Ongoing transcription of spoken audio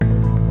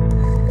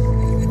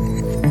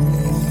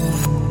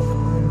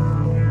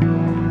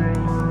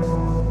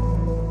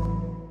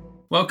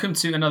Welcome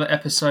to another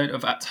episode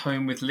of At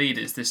Home with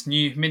Leaders, this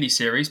new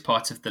mini-series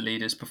part of the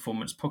Leaders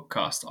Performance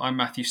Podcast. I'm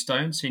Matthew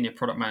Stone, Senior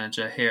Product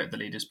Manager here at the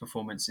Leaders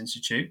Performance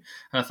Institute.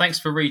 Thanks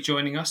for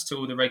rejoining us to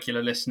all the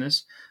regular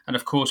listeners, and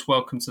of course,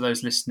 welcome to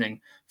those listening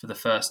for the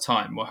first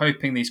time. We're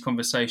hoping these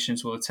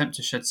conversations will attempt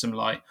to shed some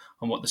light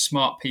on what the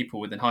smart people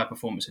within high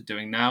performance are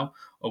doing now,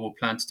 or will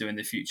plan to do in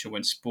the future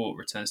when sport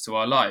returns to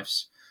our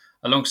lives.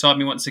 Alongside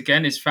me once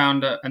again is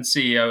founder and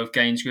CEO of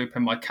Gaines Group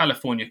and my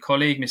California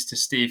colleague, Mr.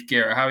 Steve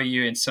Gira. How are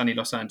you in sunny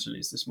Los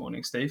Angeles this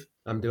morning, Steve?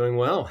 I'm doing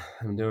well.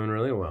 I'm doing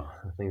really well.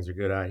 Things are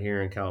good out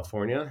here in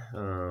California.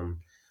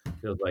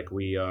 Feels like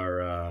we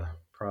are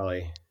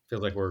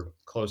feels like we're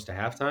close to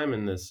halftime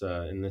in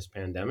this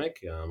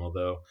pandemic.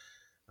 Although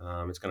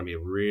it's going to be a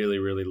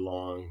really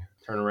long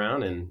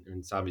turnaround, and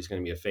it's obviously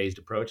going to be a phased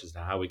approach as to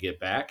how we get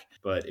back.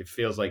 But it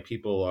feels like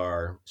people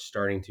are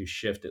starting to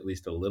shift at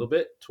least a little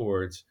bit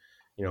towards,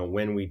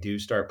 when we do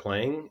start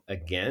playing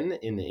again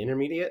in the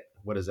intermediate,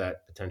 what does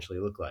that potentially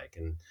look like?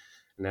 And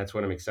that's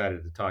what I'm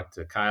excited to talk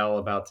to Kyle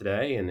about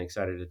today, and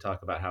excited to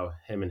talk about how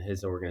him and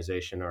his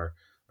organization are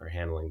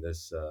handling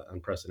this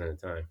unprecedented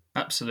time.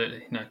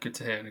 Absolutely. No, good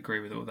to hear and agree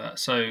with all that.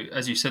 So,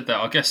 as you said there,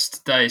 our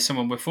guest today is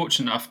someone we're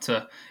fortunate enough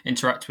to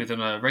interact with on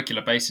a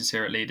regular basis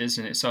here at Leaders,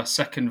 and it's our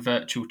second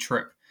virtual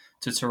trip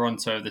to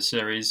Toronto of the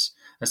series.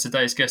 As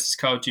today's guest is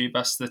Kyle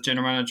Dubas, the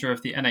General Manager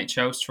of the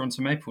NHL's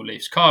Toronto Maple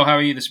Leafs. Kyle, how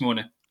are you this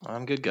morning?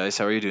 I'm good, guys.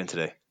 How are you doing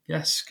today?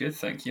 Yes, good,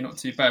 thank you. Not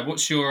too bad.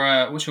 What's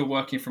your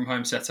working from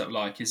home setup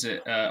like? Is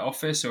it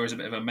office or is it a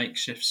bit of a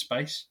makeshift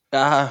space?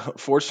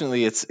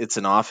 Fortunately, it's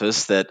an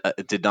office that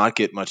did not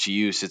get much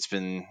use.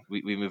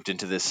 We moved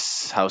into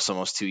this house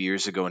almost 2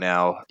 years ago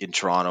now in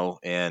Toronto,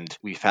 and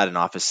we've had an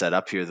office set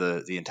up here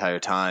the entire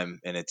time,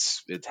 and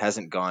it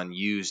hasn't gone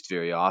used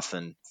very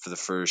often for the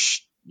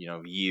first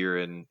year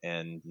and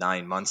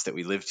 9 months that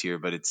we lived here,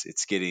 but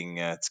it's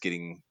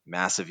getting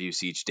massive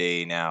use each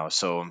day now.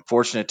 So I'm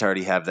fortunate to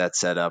already have that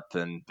set up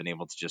and been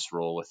able to just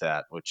roll with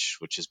that, which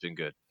has been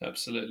good.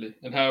 Absolutely.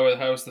 And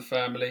how's the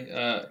family,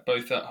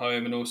 both at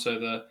home and also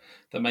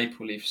the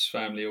Maple Leafs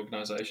family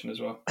organisation as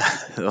well?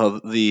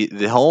 Well,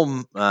 the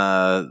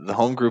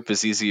home group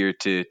is easier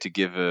to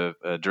give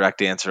a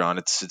direct answer on.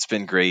 It's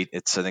been great.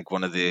 It's, I think,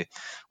 one of the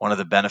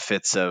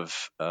benefits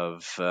of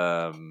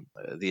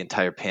the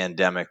entire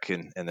pandemic,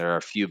 and there are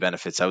a few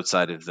benefits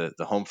outside of the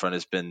home front,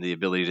 has been the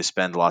ability to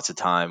spend lots of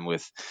time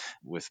with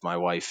my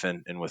wife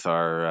and with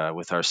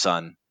our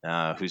son,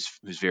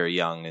 who's very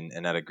young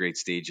and at a great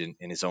stage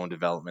in his own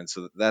development.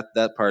 So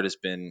that part has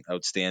been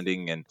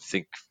outstanding, and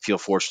feel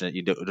fortunate.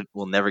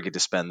 We'll never get to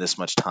spend this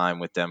much time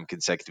with them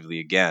consecutively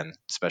again,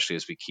 especially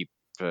as we keep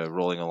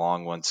rolling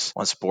along once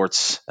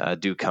sports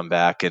do come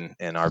back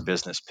and our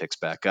business picks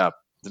back up.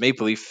 The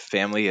Maple Leaf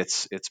family,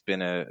 it's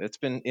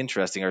been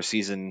interesting. Our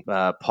season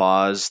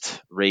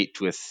paused right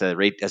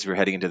as we were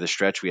heading into the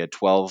stretch. We had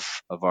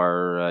 12 of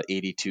our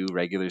 82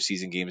 regular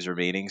season games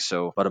remaining,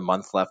 so about a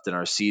month left in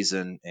our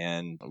season,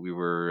 and we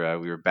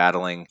were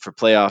battling for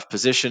playoff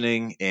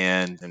positioning,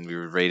 and we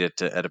were right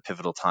at a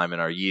pivotal time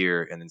in our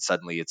year, and then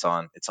suddenly it's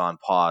on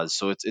pause.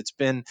 So it's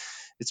been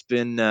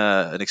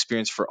an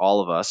experience for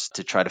all of us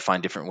to try to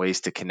find different ways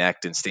to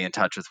connect and stay in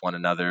touch with one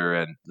another,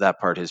 and that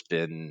part has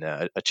been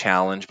a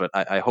challenge. But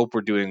I hope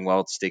we're doing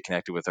well to stay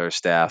connected with our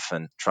staff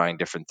and trying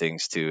different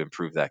things to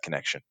improve that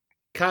connection.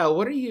 Kyle,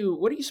 what are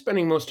you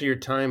spending most of your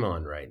time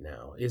on right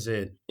now? Is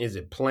it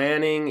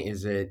planning?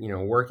 Is it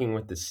working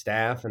with the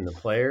staff and the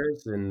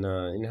players? And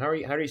how are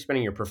you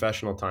spending your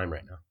professional time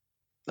right now?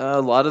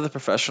 A lot of the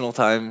professional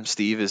time,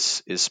 Steve,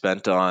 is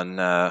spent on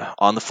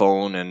the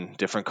phone and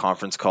different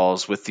conference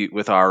calls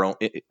with our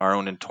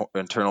own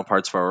internal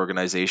parts of our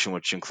organization,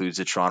 which includes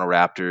the Toronto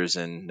Raptors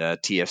and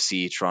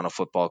TFC, Toronto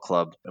Football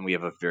Club, and we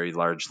have a very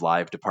large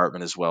live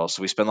department as well.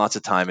 So we spend lots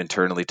of time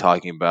internally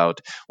talking about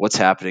what's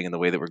happening and the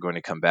way that we're going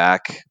to come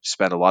back.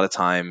 Spend a lot of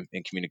time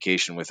in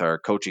communication with our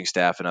coaching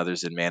staff and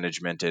others in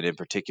management, and in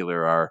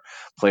particular our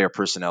player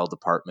personnel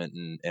department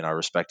and our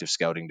respective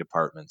scouting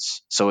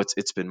departments. So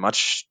it's been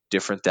much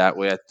different that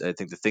way. I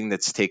think the thing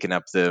that's taken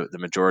up the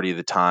majority of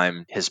the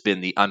time has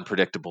been the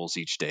unpredictables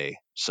each day.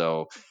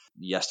 So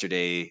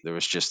yesterday there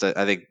was just,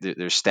 I think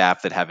there's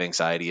staff that have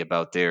anxiety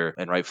about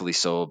and rightfully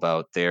so,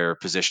 about their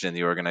position in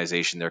the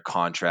organization, their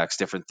contracts,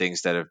 different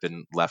things that have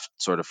been left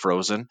sort of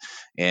frozen,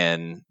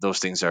 and those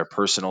things are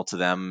personal to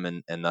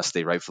them, and thus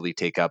they rightfully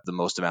take up the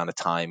most amount of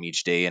time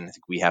each day. And I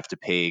think we have to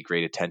pay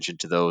great attention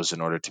to those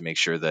in order to make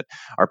sure that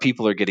our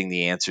people are getting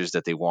the answers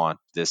that they want.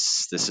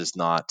 This is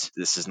not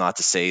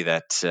to say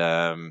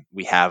that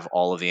we have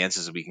all of the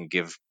answers that we can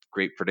give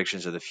great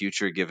predictions of the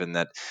future, given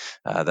that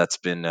that's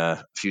been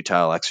a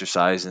futile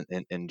exercise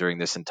in during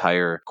this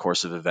entire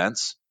course of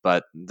events.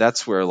 But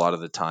that's where a lot of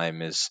the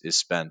time is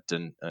spent.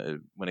 And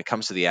when it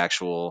comes to the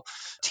actual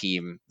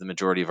team, the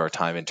majority of our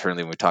time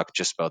internally, when we talk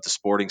just about the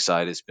sporting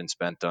side, has been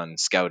spent on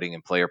scouting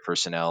and player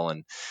personnel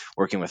and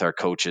working with our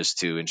coaches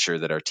to ensure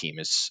that our team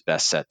is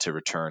best set to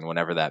return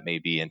whenever that may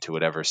be, into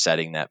whatever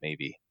setting that may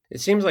be. It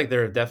seems like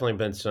there have definitely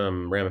been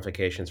some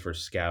ramifications for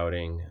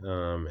scouting,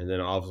 and then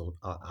also,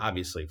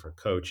 obviously for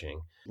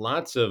coaching.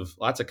 Lots of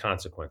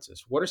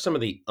consequences. What are some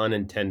of the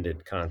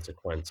unintended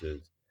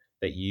consequences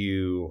that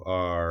you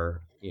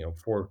are,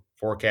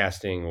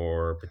 forecasting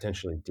or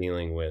potentially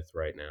dealing with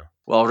right now?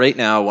 Well, right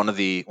now, one of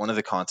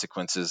the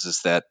consequences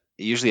is that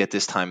usually at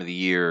this time of the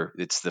year,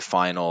 it's the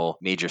final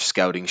major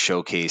scouting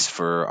showcase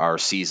for our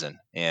season,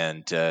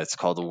 and it's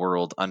called the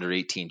World Under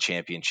 18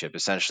 Championship.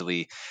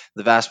 Essentially,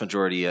 the vast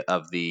majority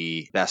of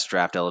the best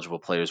draft eligible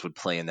players would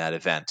play in that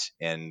event,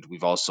 and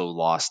we've also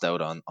lost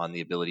out on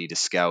the ability to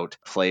scout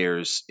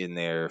players in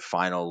their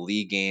final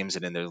league games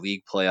and in their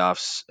league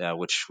playoffs,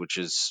 which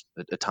is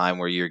a time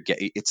where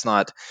it's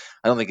not.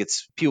 I don't think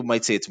it's people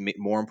might say it's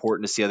more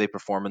important to see how they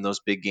perform in those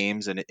big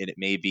games, and it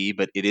may be,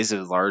 but it is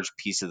a large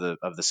piece of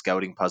the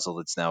scouting puzzle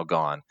that's now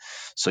gone.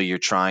 So you're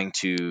trying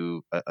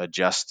to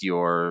adjust the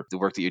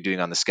work that you're doing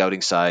on the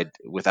scouting side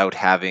without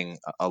having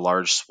a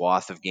large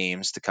swath of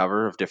games to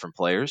cover of different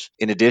players.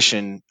 In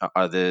addition,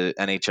 the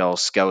NHL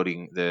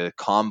scouting, the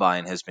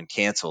combine has been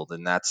canceled,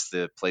 and that's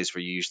the place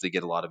where you usually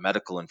get a lot of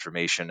medical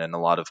information and a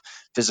lot of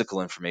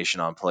physical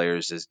information on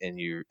players, and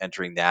you're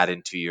entering that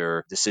into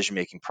your decision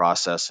making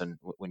process and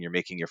when you're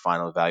making your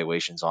final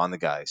evaluations on the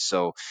guys.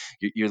 So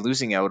you're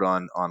losing out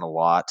on a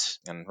lot,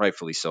 and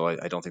rightfully so.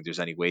 I don't think there's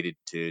any way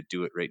to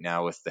do it right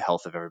now with the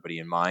health of everybody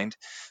in mind.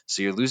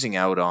 So you're losing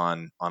out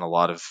on a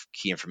lot of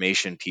key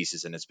information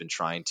pieces, and it's been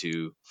trying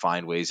to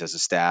find ways as a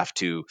staff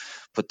to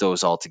put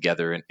those all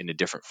together in a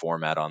different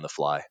format on the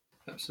fly.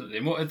 Absolutely.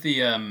 And what are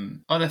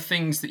the other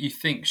things that you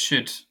think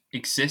should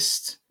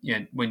exist,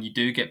 when you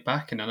do get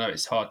back? And I know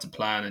it's hard to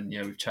plan, and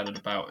we've chatted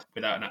about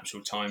without an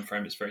actual time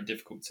frame, it's very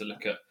difficult to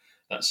look at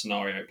that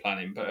scenario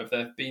planning. But have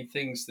there been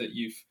things that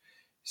you've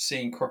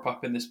seen crop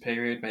up in this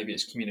period? Maybe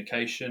it's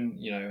communication,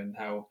 and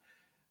how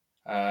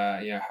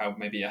how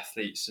maybe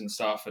athletes and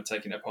staff are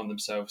taking it upon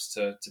themselves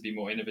to be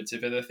more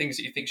innovative. Are there things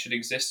that you think should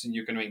exist and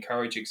you're going to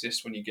encourage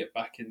exist when you get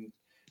back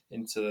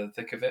into the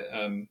thick of it,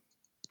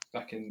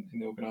 back in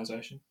the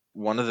organisation?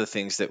 One of the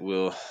things that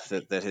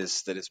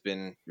has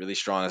been really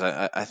strong is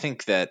I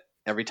think that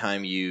every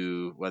time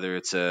whether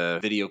it's a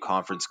video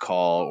conference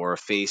call or a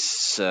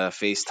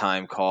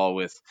FaceTime call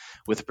with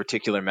a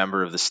particular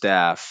member of the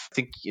staff,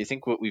 I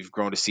think what we've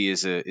grown to see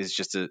is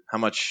just how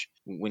much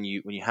when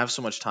you have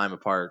so much time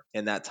apart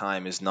and that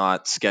time is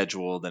not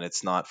scheduled and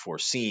it's not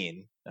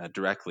foreseen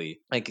directly.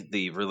 Like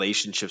the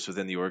relationships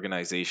within the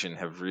organization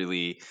have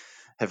really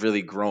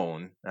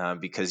grown,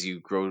 because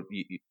you grow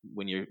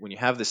when you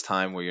have this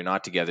time where you're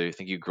not together. I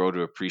think you grow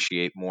to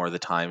appreciate more the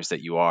times that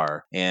you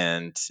are,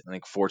 and I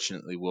think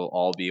fortunately we'll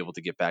all be able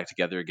to get back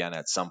together again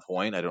at some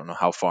point. I don't know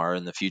how far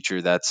in the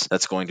future that's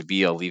going to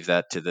be. I'll leave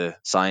that to the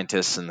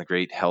scientists and the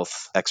great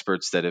health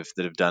experts that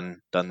have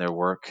done their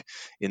work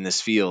in this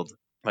field.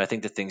 But I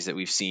think the things that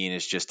we've seen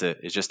is just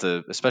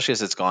especially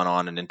as it's gone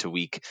on and into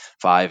week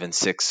 5 and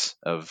 6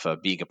 of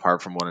being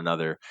apart from one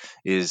another,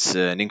 is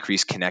an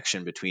increased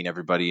connection between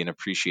everybody and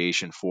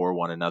appreciation for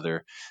one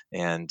another.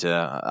 And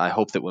I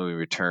hope that when we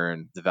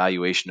return, the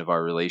valuation of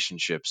our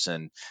relationships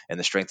and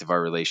the strength of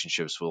our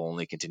relationships will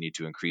only continue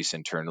to increase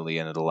internally,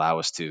 and it'll allow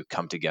us to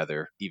come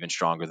together even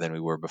stronger than we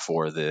were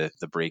before the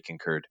break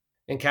occurred.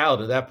 And Kyle,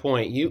 to that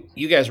point,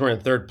 you guys were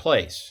in third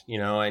place,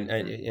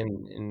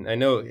 and I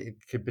know it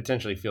could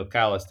potentially feel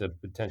callous to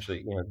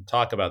potentially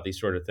talk about these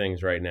sort of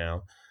things right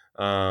now,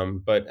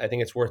 but I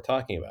think it's worth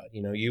talking about.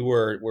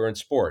 We're in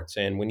sports,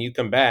 and when you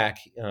come back,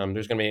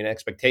 there's going to be an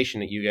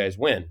expectation that you guys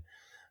win,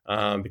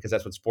 because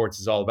that's what sports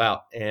is all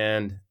about.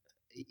 And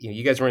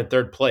you guys were in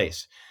third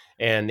place.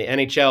 And the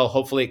NHL,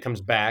 hopefully, it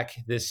comes back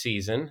this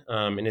season,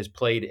 and is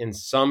played in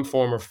some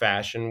form or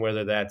fashion,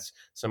 whether that's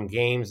some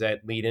games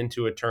that lead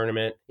into a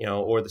tournament,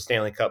 or the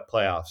Stanley Cup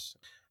playoffs.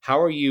 How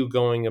are you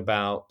going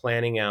about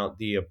planning out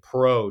the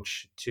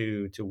approach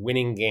to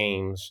winning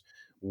games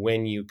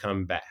when you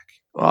come back?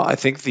 Well, I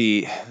think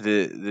the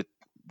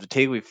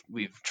take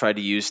we've tried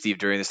to use, Steve,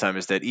 during this time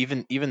is that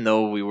even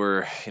though we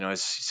were, as you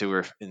say, we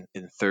were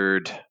in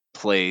third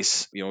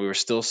place, we were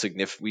still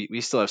significant. We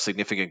still have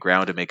significant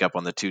ground to make up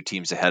on the two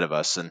teams ahead of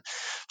us, and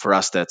for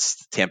us,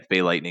 that's Tampa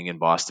Bay Lightning and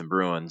Boston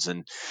Bruins.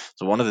 And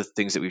so one of the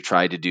things that we've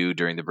tried to do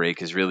during the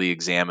break is really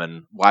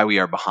examine why we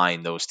are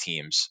behind those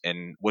teams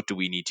and what do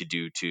we need to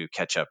do to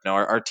catch up. Now,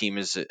 our team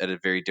is at a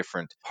very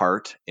different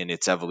part in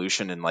its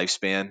evolution and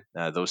lifespan.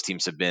 Those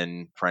teams have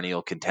been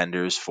perennial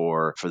contenders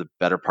for the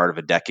better part of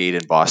a decade.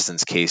 In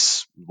Boston's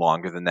case,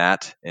 longer than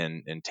that,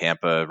 and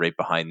Tampa right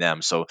behind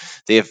them. So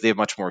they have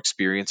much more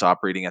experience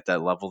operating at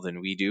that level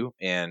than we do.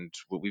 And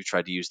what we've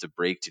tried to use the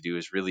break to do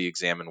is really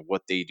examine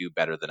what they do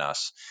better than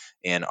us.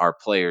 And our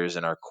players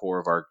and our core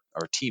of our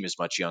team is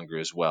much younger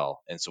as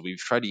well. And so we've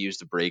tried to use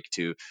the break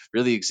to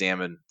really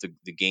examine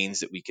the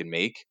gains that we can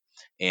make.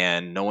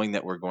 And knowing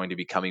that we're going to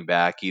be coming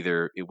back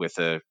either with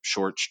a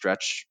short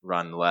stretch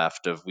run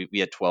left of we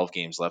had 12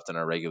 games left in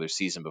our regular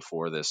season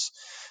before the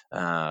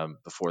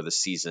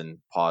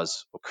season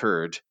pause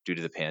occurred due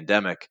to the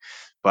pandemic.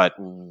 But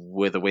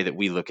with the way that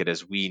we look at it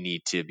is we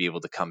need to be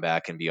able to come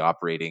back and be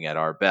operating at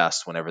our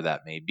best whenever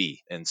that may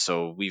be. And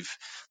so we've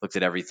looked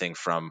at everything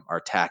from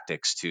our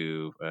tactics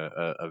to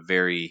a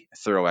very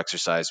thorough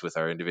exercise with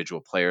our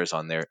individual players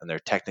on their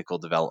technical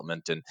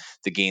development and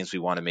the gains we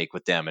want to make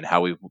with them and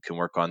how we can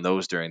work on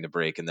those during the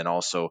break. And then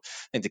also,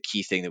 I think the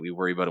key thing that we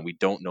worry about and we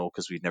don't know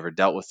because we've never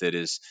dealt with it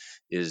is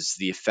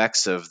the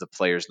effects of the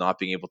players not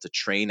being able to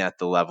train at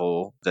the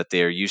level that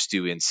they are used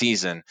to in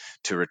season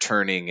to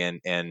returning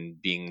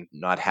and being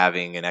not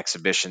having an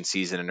exhibition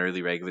season, an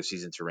early regular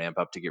season to ramp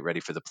up to get ready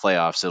for the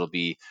playoffs. It'll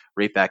be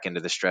right back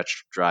into the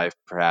stretch drive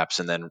perhaps,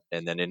 and then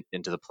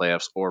into the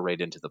playoffs or right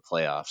into the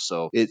playoffs.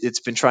 So it's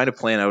been trying to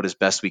plan out as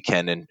best we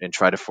can and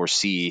try to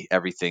foresee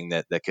everything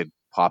that could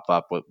pop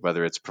up,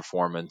 whether it's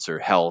performance or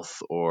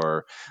health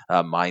or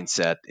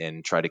mindset,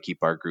 and try to keep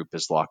our group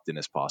as locked in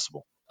as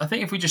possible. I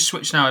think if we just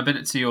switch now a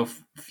bit to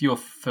your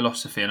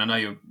philosophy, and I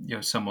know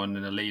you're someone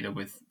and a leader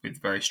with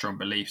very strong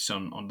beliefs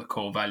on the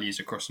core values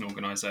across an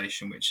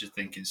organisation, which I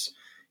think is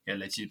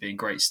led you to be in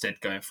great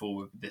stead going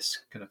forward with this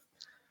kind of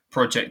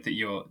project that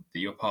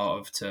you're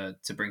part of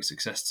to bring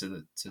success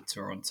to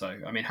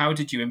Toronto. I mean, how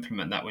did you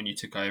implement that when you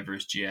took over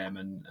as GM,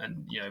 and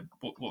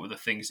what were the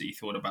things that you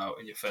thought about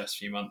in your first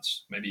few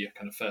months, maybe your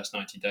kind of first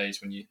 90 days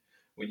when you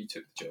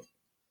took the job?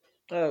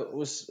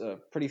 Was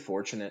pretty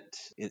fortunate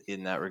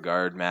in that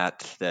regard,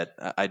 Matt, that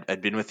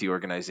I'd been with the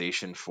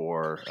organization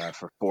for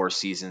 4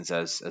 seasons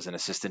as an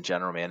assistant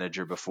general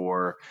manager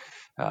before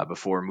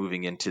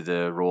moving into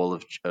the role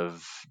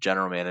of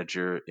general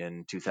manager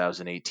in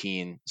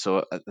 2018.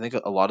 So I think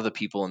a lot of the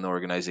people in the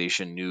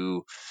organization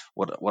knew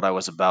what I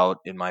was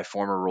about. In my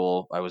former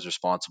role, I was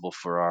responsible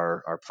for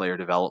our player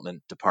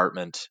development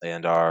department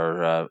and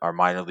our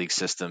minor league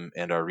system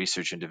and our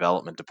research and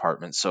development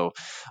department. So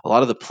a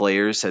lot of the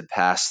players had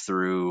passed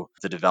through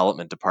the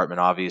development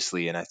department,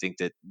 obviously, and I think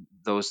that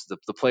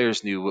the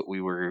players knew what we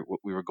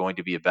were going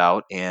to be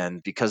about.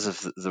 And because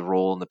of the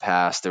role in the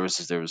past, there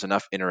was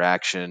enough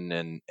interaction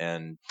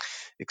and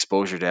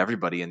exposure to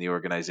everybody in the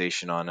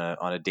organization on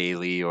a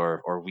daily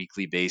or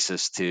weekly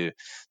basis to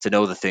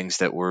know the things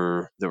that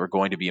were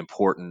going to be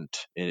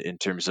important in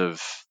terms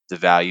of the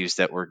values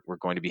that were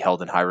going to be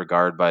held in high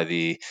regard by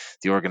the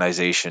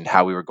organization,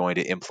 how we were going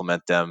to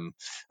implement them,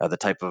 the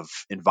type of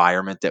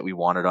environment that we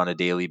wanted on a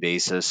daily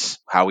basis,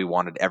 how we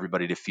wanted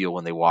everybody to feel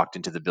when they walked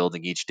into the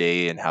building each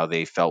day and how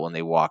they felt when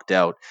they walked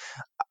out.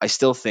 I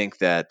still think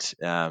that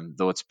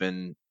though it's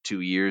been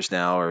 2 years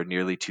now, or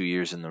nearly 2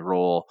 years in the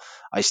role,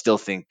 I still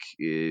think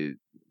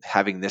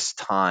having this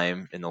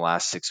time in the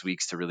last 6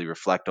 weeks to really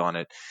reflect on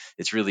it,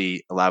 it's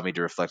really allowed me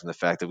to reflect on the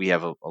fact that we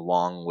have a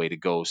long way to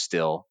go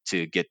still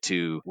to get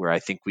to where I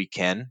think we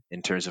can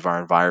in terms of our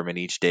environment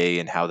each day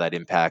and how that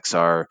impacts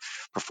our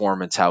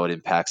performance, how it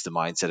impacts the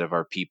mindset of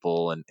our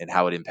people, and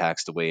how it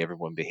impacts the way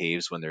everyone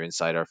behaves when they're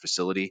inside our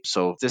facility.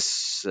 So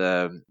this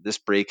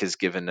break has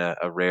given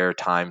a rare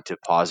time to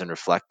pause and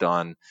reflect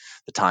on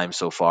the time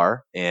so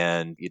far,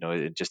 and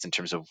just in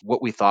terms of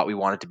what we thought we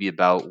wanted to be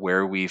about,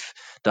 where we've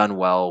done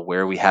well,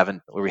 where we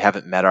haven't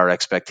met our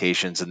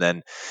expectations, and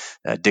then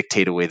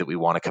dictate a way that we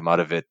want to come out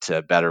of it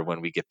better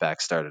when we get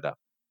back started up.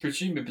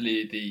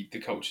 Presumably the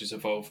culture's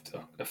evolved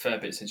a fair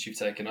bit since you've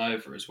taken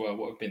over as well.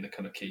 What have been the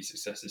kind of key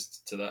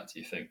successes to that, do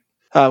you think?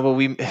 Well,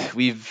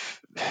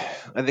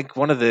 I think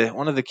one of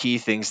the key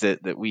things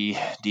that we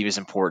deem as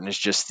important is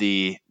just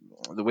the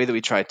way that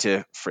we try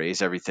to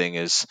phrase everything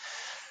is,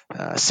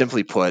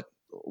 simply put,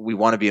 we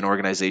want to be an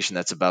organization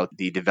that's about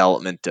the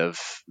development of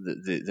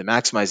the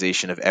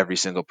maximization of every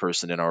single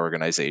person in our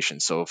organization.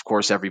 So of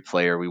course, every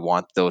player, we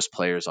want those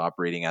players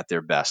operating at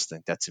their best. I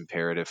think that's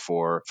imperative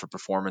for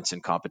performance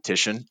and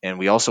competition. And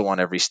we also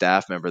want every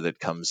staff member that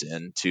comes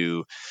in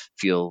to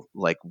feel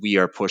like we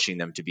are pushing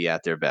them to be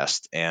at their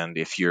best. And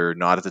if you're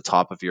not at the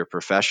top of your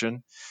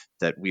profession,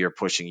 that we are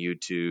pushing you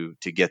to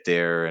get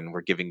there, and we're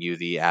giving you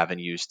the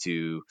avenues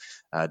to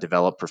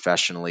develop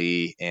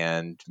professionally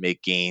and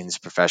make gains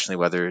professionally,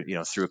 whether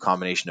through a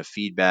combination of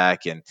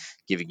feedback and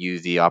giving you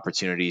the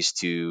opportunities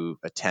to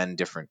attend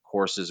different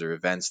courses or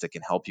events that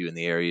can help you in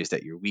the areas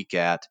that you're weak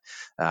at.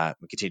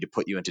 We continue to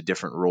put you into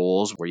different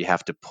roles where you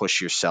have to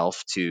push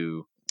yourself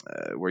to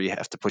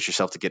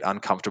get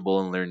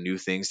uncomfortable and learn new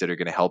things that are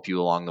going to help you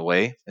along the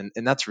way.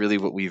 And that's really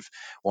what we've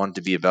wanted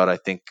to be about. I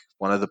think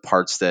one of the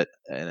parts that,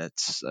 and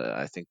it's,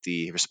 I think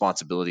the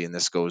responsibility in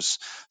this goes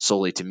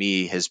solely to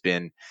me, has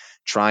been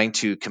trying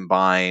to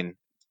combine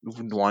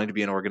wanting to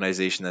be an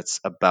organization that's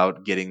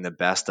about getting the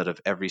best out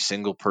of every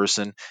single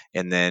person,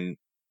 and then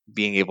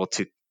being able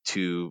to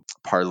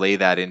parlay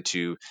that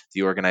into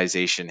the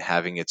organization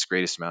having its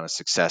greatest amount of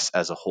success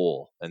as a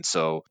whole. And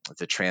so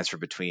the transfer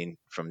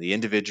from the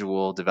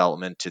individual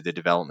development to the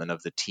development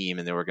of the team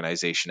and the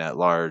organization at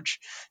large.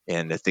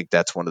 And I think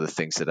that's one of the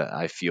things that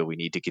I feel we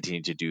need to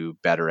continue to do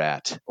better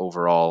at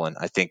overall. And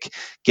I think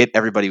get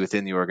everybody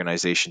within the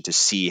organization to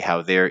see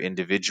how their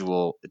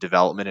individual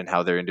development and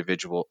how their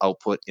individual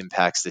output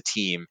impacts the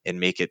team, and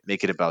make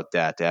it about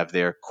that, to have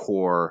their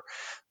core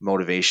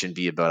motivation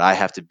be about I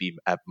have to be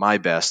at my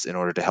best in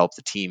order to help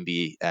the team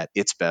be at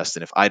its best.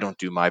 And if I don't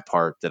do my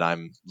part, then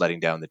I'm letting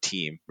down the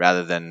team,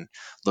 rather than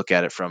look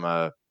at it from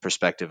a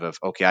perspective of,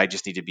 okay, I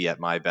just need to be at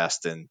my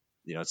best, and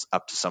it's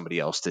up to somebody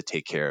else to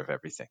take care of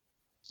everything.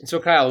 And so,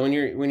 Kyle, when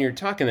you're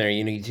talking there,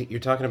 you're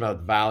talking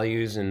about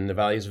values and the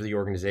values of the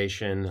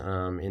organization,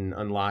 in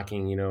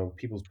unlocking,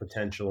 people's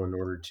potential in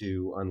order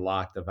to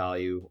unlock the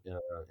value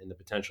and the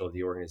potential of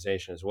the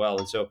organization as well.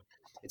 And so,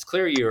 it's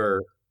clear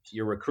you're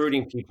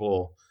recruiting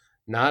people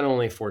not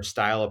only for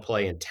style of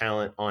play and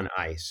talent on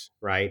ice,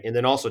 right, and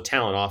then also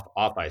talent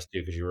off ice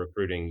too, because you're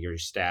recruiting your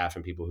staff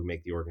and people who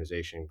make the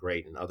organization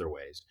great in other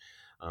ways,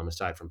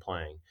 aside from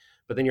playing.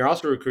 But then you're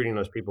also recruiting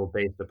those people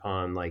based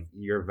upon like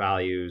your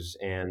values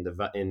and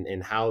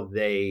and how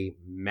they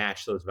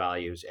match those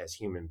values as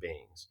human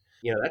beings.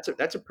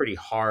 That's a pretty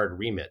hard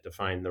remit to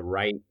find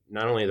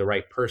not only the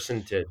right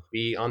person to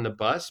be on the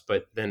bus,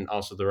 but then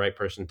also the right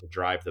person to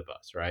drive the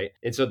bus, right?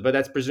 And so, but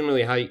that's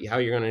presumably how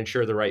you're going to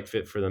ensure the right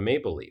fit for the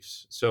Maple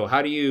Leafs. So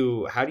how do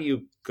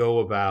you go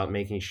about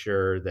making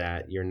sure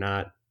that you're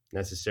not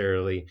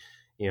necessarily,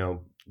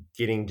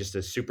 getting just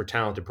a super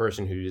talented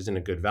person who isn't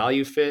a good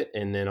value fit,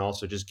 and then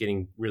also just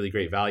getting really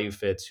great value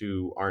fits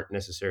who aren't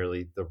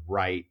necessarily the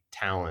right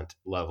talent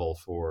level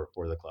for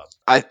the club?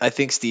 I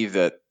think, Steve,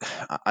 that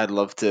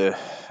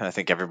I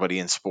think everybody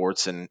in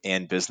sports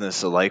and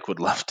business alike would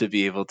love to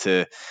be able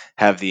to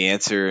have the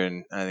answer.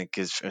 And I think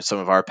some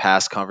of our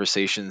past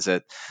conversations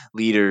at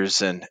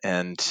leaders and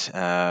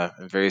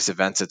various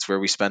events, it's where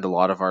we spend a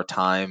lot of our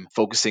time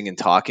focusing and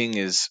talking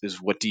is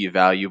what do you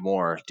value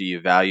more? Do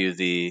you value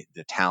the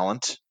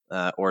talent?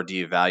 Or do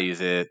you value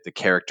the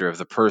character of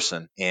the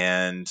person?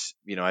 And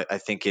I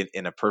think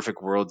in a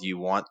perfect world, you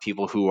want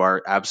people who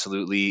are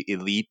absolutely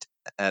elite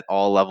at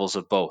all levels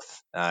of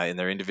both. In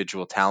their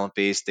individual talent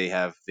base,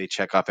 they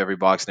check off every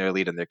box in their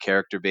elite. In their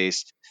character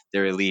base,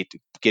 they're elite.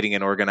 Getting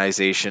an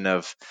organization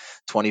of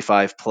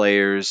 25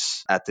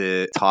 players at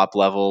the top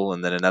level,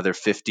 and then another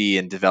 50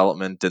 in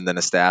development, and then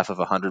a staff of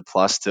 100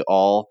 plus to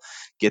all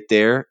get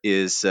there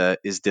is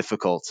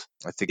difficult.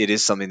 I think it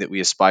is something that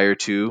we aspire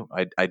to.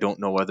 I don't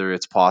know whether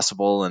it's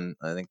possible, and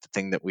I think the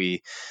thing that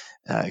we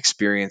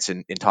experience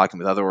in talking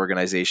with other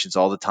organizations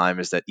all the time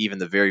is that even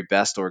the very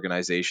best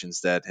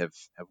organizations that have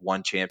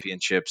won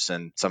championships,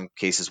 and in some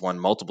cases won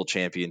multiple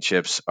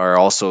championships, are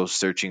also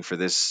searching for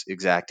this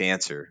exact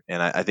answer.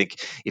 And I think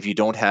if you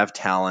don't have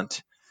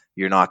talent,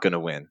 you're not going to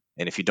win.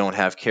 And if you don't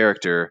have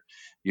character,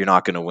 you're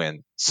not going to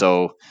win.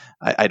 So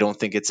I don't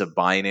think it's a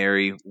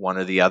binary one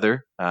or the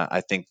other.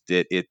 I think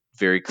that it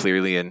very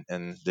clearly, and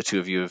the two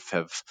of you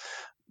have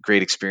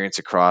great experience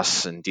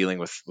across and dealing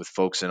with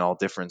folks in all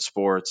different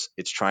sports.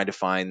 It's trying to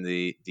find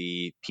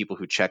the people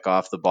who check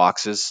off the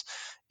boxes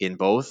in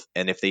both,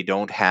 and if they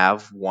don't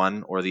have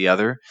one or the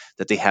other,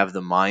 that they have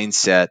the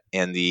mindset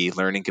and the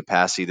learning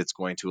capacity that's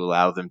going to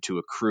allow them to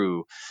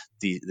accrue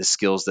the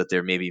skills that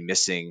they're maybe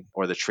missing,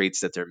 or the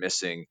traits that they're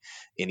missing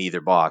in either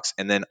box.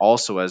 And then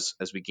also, as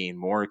we gain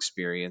more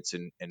experience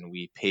and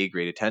we pay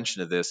great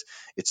attention to this,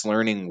 it's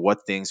learning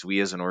what things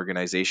we as an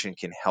organization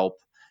can help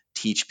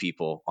teach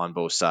people on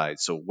both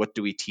sides. So what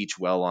do we teach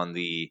well on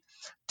the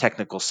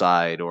technical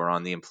side or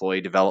on the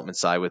employee development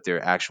side with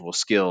their actual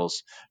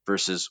skills,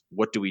 versus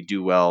what do we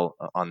do well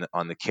on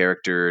the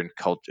character and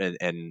culture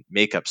and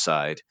makeup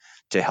side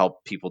to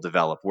help people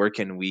develop? Where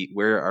do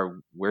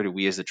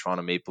we as the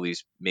Toronto Maple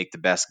Leafs make the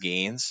best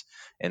gains,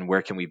 and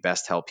where can we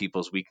best help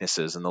people's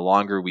weaknesses? And the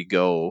longer we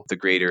go, the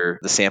greater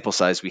the sample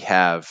size we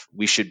have.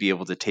 We should be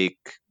able to take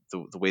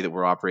the way that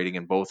we're operating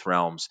in both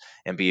realms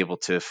and be able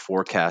to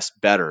forecast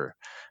better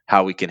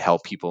how we can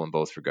help people in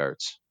both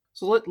regards.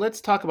 So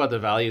let's talk about the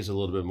values a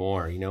little bit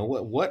more.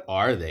 What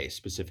are they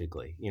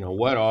specifically?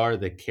 What are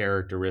the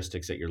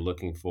characteristics that you're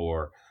looking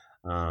for,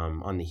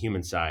 on the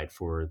human side,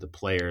 for the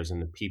players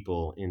and the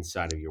people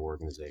inside of your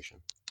organization?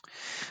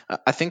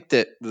 I think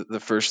that the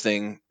first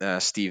thing,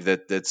 Steve,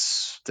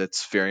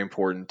 that's very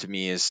important to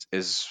me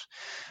is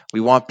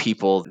we want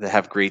people that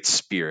have great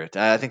spirit.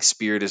 I think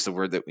spirit is the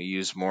word that we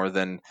use more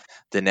than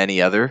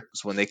any other.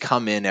 So when they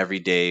come in every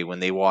day, when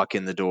they walk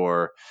in the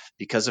door,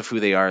 because of who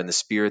they are and the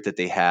spirit that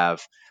they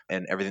have,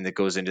 and everything that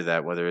goes into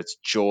that, whether it's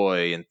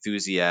joy,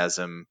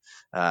 enthusiasm,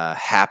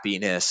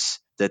 happiness,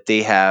 that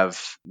they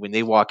have when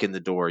they walk in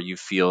the door, you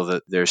feel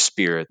that their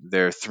spirit,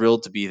 they're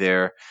thrilled to be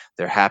there,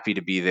 they're happy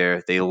to be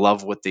there, they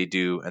love what they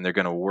do, and they're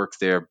going to work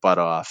their butt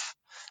off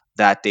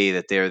that day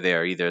that they're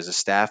there, either as a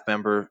staff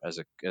member, as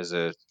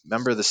a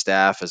member of the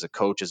staff, as a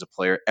coach, as a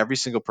player. Every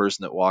single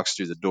person that walks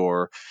through the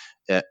door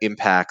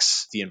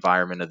impacts the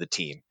environment of the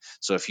team.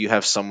 So if you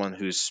have someone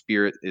whose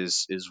spirit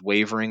is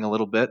wavering a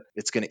little bit,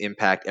 it's going to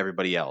impact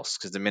everybody else.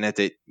 Because the minute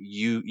that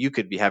you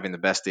could be having the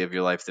best day of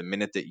your life, the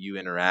minute that you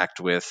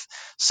interact with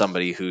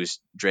somebody who's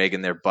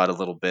dragging their butt a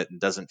little bit and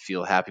doesn't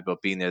feel happy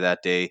about being there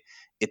that day,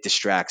 it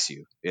distracts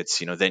you. It's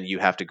then you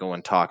have to go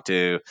and talk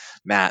to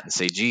Matt and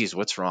say, geez,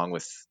 what's wrong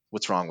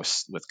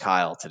with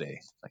Kyle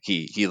today? Like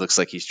he looks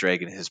like he's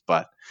dragging his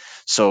butt.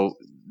 So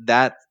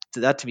that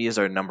that to me is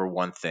our number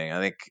one thing. I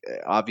think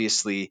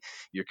obviously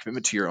your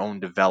commitment to your own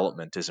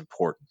development is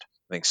important.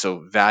 I think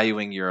so.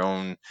 Valuing your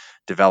own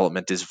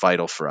development is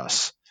vital for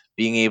us.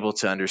 Being able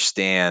to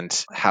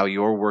understand how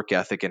your work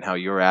ethic and how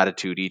your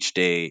attitude each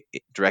day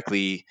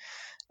directly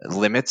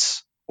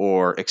limits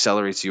or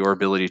accelerates your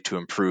ability to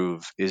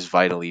improve is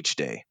vital each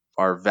day.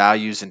 Our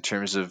values in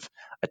terms of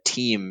a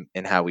team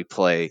and how we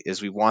play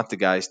is we want the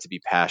guys to be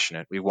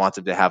passionate. We want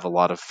them to have a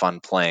lot of fun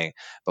playing,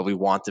 but we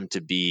want them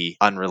to be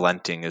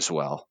unrelenting as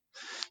well.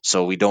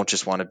 So we don't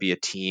just want to be a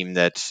team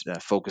that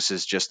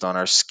focuses just on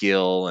our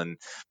skill and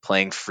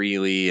playing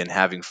freely and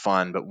having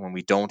fun, but when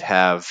we don't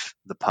have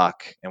the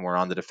puck and we're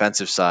on the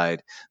defensive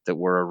side, that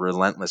we're a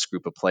relentless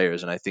group of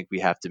players. And I think we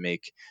have to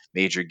make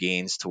major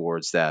gains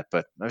towards that.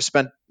 But I've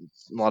spent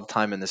a lot of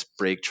time in this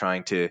break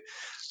trying to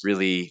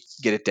really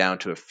get it down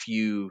to a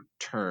few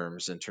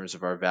terms in terms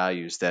of our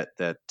values that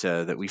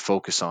we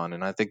focus on,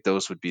 and I think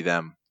those would be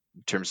them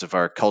in terms of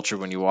our culture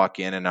when you walk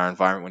in and our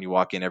environment when you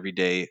walk in every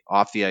day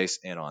off the ice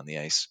and on the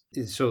ice.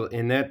 So,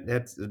 and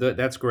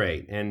that's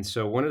great. And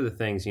so, one of the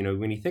things,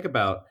 when you think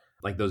about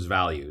like those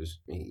values,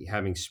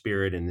 having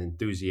spirit and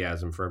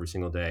enthusiasm for every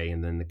single day,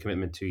 and then the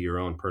commitment to your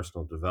own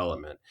personal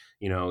development,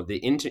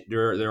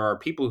 there are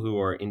people who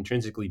are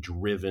intrinsically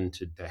driven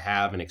to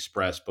have and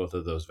express both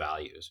of those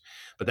values.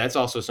 But that's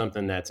also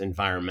something that's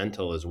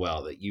environmental as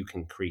well that you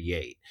can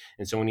create.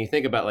 And so, when you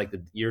think about like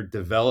your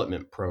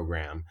development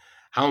program,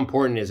 how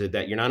important is it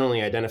that you're not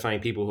only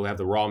identifying people who have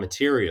the raw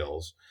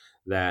materials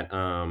that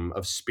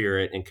of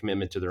spirit and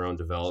commitment to their own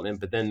development,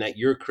 but then that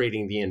you're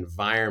creating the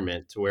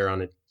environment to where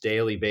on a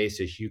daily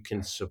basis you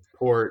can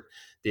support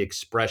the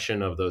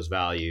expression of those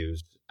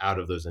values out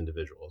of those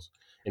individuals?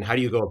 And how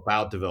do you go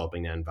about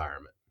developing that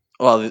environment?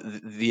 Well,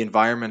 the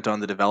environment on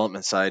the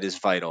development side is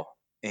vital.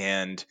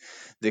 And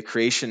the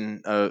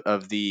creation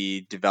of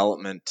the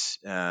development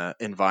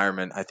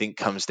environment, I think,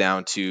 comes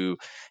down to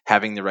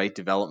having the right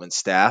development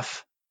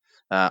staff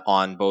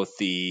on both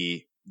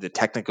the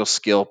technical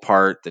skill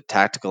part, the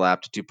tactical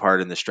aptitude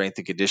part, and the strength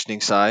and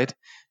conditioning side,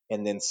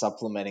 and then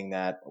supplementing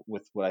that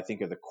with what I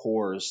think are the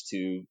cores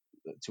to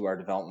our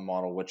development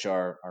model, which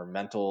are our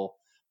mental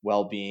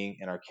well-being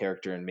and our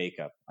character and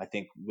makeup. I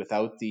think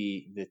without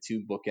the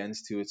two bookends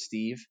to it,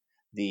 Steve,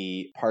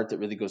 the part that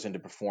really goes into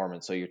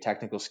performance, so your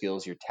technical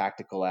skills, your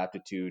tactical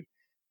aptitude,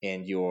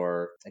 and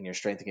your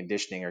strength and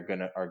conditioning are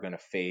gonna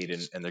fade,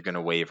 and they're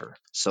gonna waver.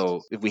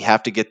 So if we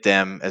have to get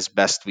them as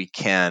best we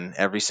can,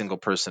 every single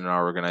person in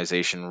our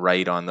organization,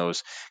 right on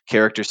those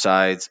character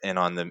sides and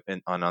on them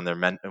and on their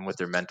and with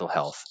their mental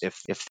health.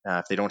 If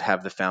they don't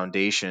have the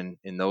foundation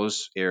in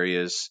those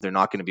areas, they're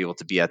not going to be able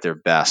to be at their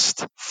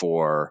best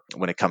for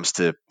when it comes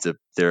to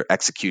their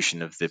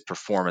execution of the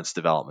performance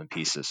development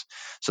pieces.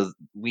 So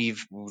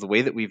the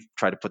way that we've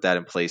tried to put that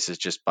in place is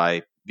just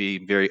by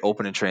being very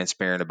open and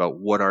transparent about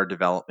what our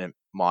development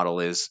model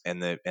is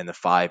and the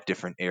 5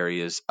 different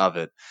areas of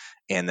it,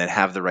 and then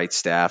have the right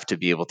staff to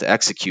be able to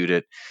execute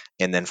it,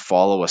 and then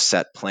follow a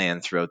set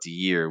plan throughout the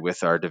year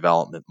with our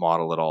development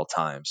model at all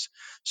times.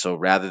 So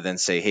rather than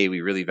say, hey, we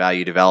really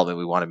value development,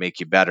 we want to make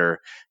you better,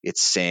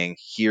 it's saying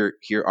here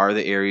are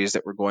the areas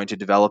that we're going to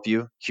develop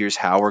you, here's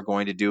how we're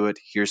going to do it,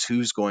 here's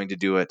who's going to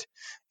do it,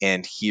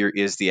 and here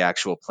is the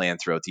actual plan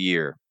throughout the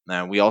year.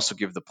 Now, we also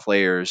give the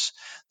players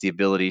the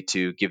ability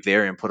to give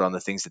their input on the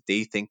things that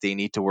they think they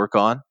need to work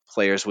on.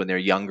 Players, when they're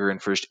younger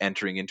and first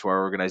entering into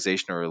our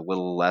organization, are a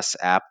little less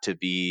apt to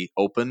be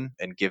open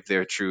and give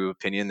their true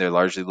opinion. They're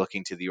largely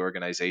looking to the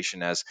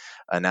organization as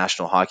a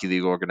National Hockey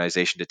League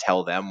organization to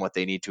tell them what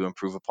they need to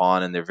improve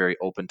upon, and they're very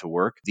open to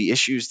work. The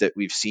issues that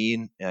we've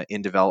seen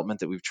in development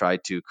that we've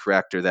tried to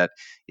correct are that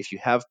if you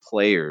have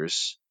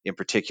players in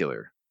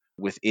particular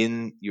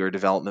within your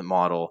development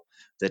model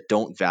that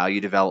don't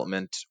value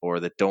development, or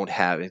that don't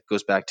have, it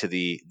goes back to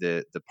the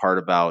part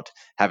about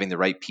having the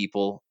right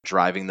people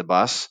driving the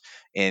bus.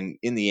 And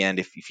in the end,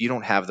 if you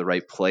don't have the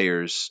right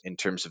players in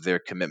terms of their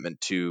commitment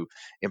to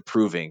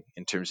improving,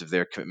 in terms of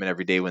their commitment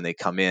every day when they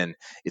come in,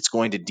 it's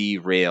going to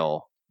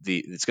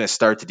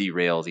start to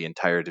derail the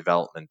entire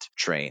development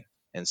train.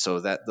 And so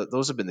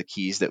those have been the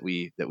keys that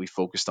we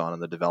focused on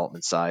the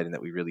development side, and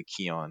that we really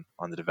key on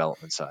the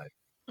development side.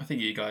 I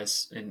think you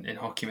guys in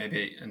hockey,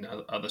 maybe, and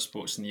other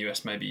sports in the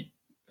US, maybe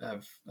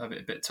have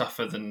it a bit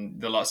tougher than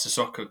the likes of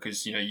soccer,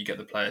 because you get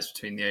the players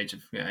between the age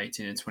of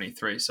 18 and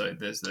 23, so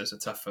there's a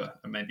tougher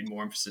and maybe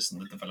more emphasis on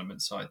the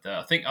development side there.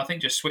 I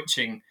think just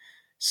switching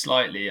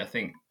slightly, I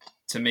think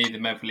to me the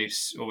Maple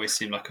Leafs always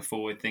seem like a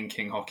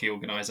forward-thinking hockey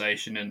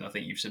organisation, and I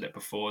think you've said it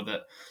before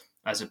that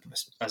as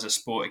a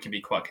sport it can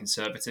be quite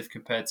conservative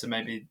compared to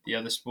maybe the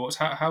other sports.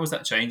 How is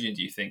that changing,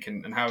 do you think,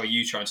 and how are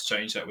you trying to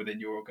change that within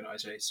your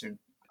organisation?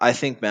 I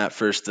think, Matt,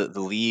 first the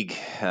league,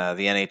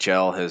 the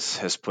NHL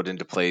has put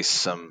into place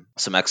some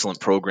excellent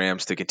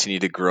programs to continue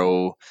to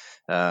grow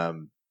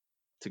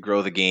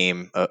the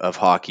game of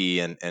hockey,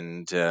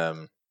 and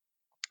to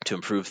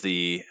improve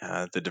the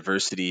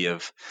diversity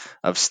of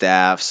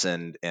staffs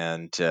and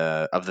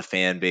of the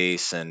fan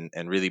base, and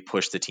really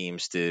push the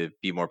teams to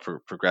be more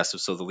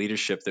progressive. So the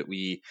leadership that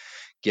we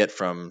get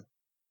from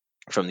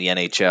from the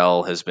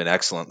NHL has been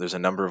excellent. There's a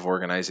number of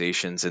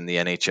organizations in the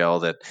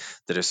NHL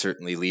that are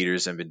certainly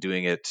leaders and been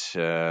doing it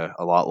a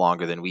lot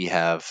longer than we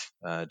have,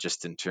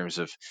 just in terms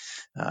of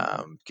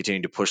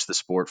continuing to push the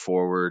sport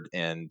forward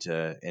and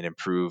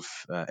improve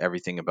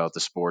everything about the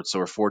sport. So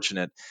we're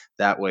fortunate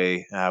that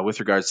way.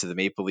 With regards to the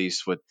Maple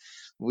Leafs, what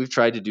we've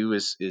tried to do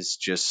is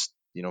just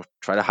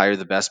try to hire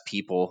the best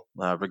people,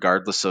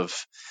 regardless of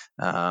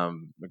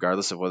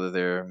whether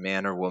they're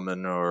man or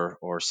woman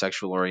or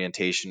sexual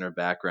orientation or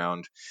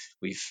background.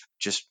 We've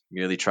just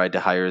really tried to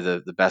hire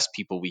the best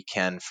people we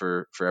can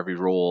for every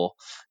role,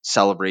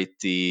 celebrate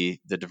the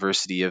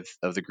diversity of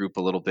the group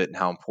a little bit and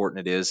how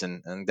important it is,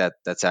 and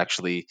that's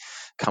actually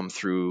come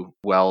through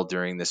well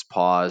during this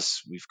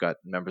pause. We've got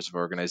members of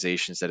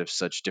organizations that have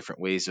such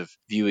different ways of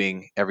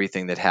viewing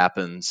everything that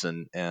happens,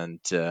 and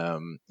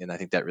I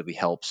think that really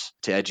helps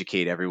to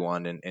educate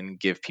everyone and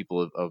give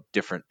people a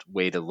different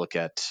way to look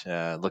at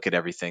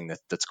everything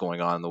that's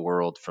going on in the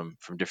world from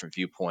different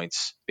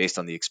viewpoints based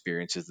on the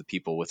experiences of the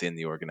people within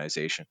the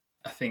organization.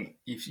 I think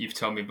you've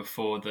told me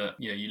before that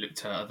you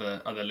looked at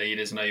other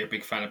leaders. I know you're a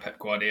big fan of Pep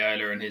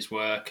Guardiola and his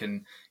work,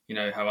 and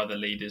how other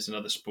leaders and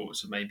other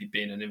sports have maybe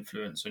been an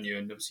influence on you.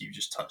 And obviously, you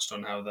just touched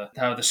on how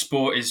the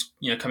sport is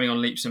coming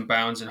on leaps and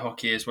bounds in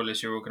hockey as well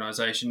as your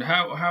organisation.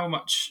 How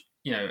much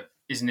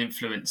is an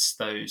influence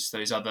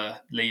those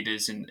other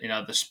leaders in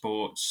other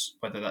sports,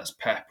 whether that's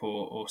Pep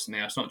or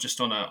something else, not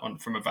just on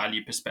from a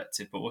value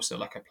perspective, but also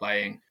like a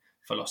playing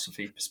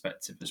philosophy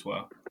perspective as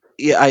well.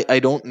 Yeah, I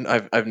don't.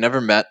 I've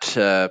never met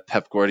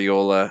Pep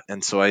Guardiola,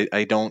 and so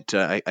I don't.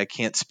 I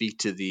can't speak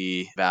to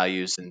the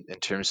values in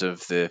terms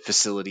of the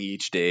facility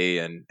each day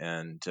and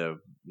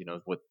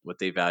what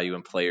they value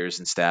in players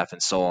and staff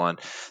and so on.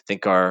 I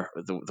think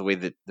the way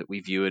that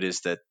we view it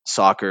is that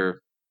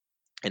soccer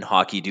and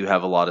hockey do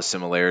have a lot of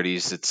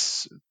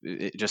similarities.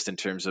 Just in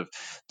terms of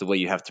the way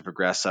you have to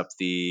progress up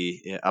the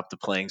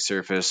playing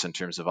surface in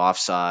terms of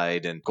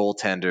offside and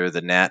goaltender,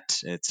 the net.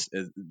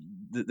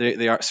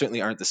 They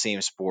certainly aren't the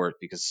same sport,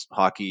 because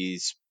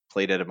hockey's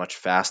played at a much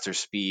faster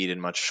speed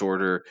and much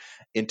shorter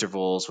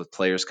intervals with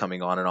players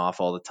coming on and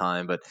off all the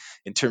time. But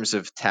in terms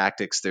of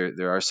tactics,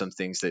 there are some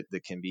things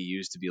that can be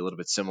used to be a little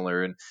bit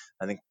similar. And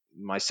I think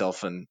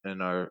myself and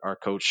our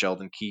coach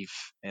Sheldon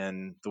Keefe,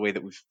 and the way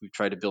that we've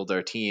tried to build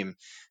our team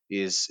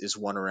is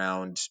one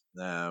around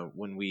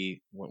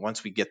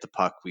once we get the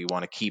puck, we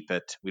want to keep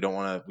it.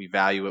 We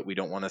value it. We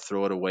don't want to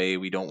throw it away.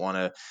 We don't want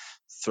to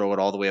throw it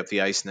all the way up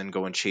the ice and then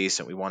go and chase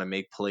it. We want to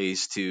make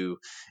plays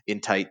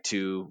in tight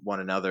to one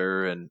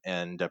another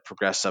and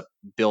progress up,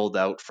 build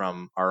out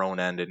from our own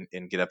end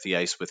and get up the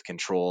ice with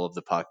control of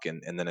the puck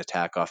and then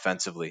attack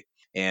offensively.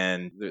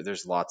 And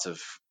there's lots of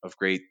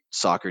great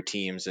soccer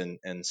teams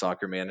and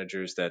soccer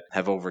managers that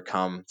have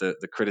overcome the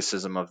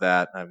criticism of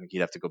that. I mean,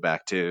 you'd have to go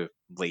back to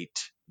late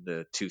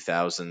the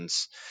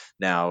 2000s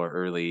now, or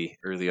early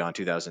on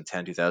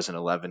 2010,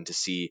 2011 to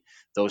see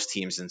those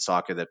teams in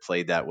soccer that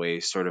played that way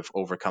sort of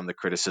overcome the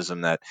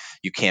criticism that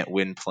you can't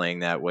win playing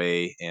that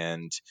way,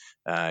 and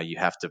you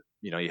have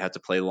to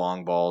play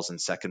long balls and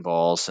second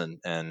balls,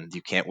 and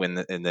you can't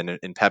win. And then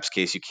in Pep's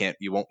case,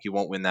 you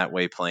won't win that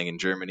way playing in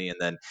Germany, and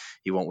then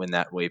he won't win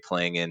that way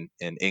playing in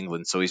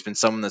England. So he's been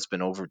someone that's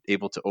been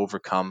able to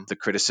overcome the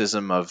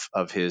criticism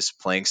of his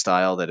playing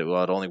style, that it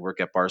would only work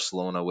at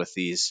Barcelona with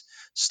these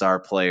star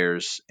players,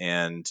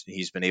 and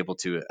he's been able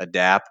to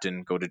adapt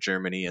and go to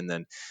Germany and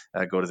then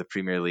go to the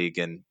Premier League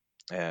and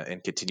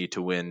continue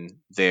to win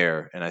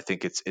there. And I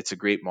think it's a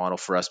great model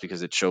for us,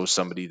 because it shows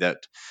somebody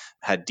that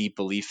had deep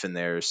belief in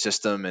their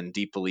system and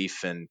deep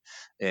belief in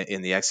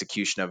the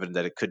execution of it,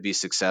 that it could be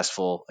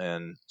successful,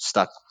 and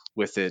stuck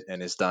with it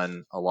and has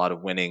done a lot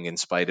of winning in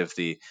spite of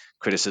the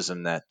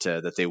criticism that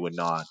they would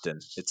not.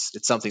 And it's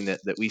something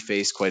that we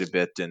face quite a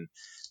bit,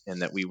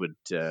 and that we would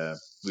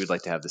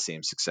like to have the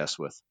same success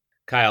with.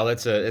 Kyle,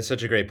 it's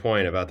such a great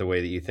point about the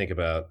way that you think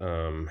about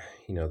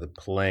the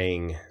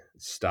playing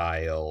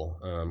style,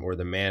 or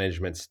the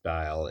management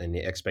style and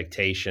the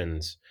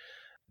expectations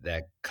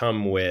that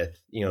come with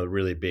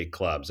really big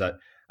clubs.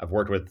 I've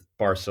worked with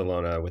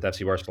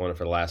FC Barcelona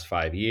for the last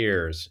 5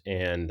 years,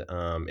 and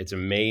it's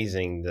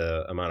amazing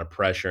the amount of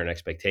pressure and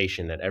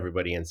expectation that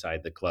everybody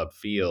inside the club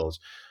feels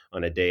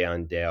on a day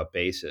on day out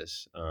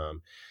basis.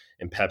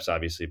 And Pep's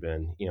obviously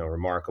been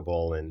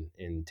remarkable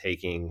in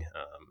taking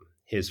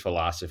his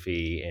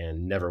philosophy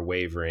and never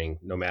wavering,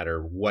 no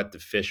matter what the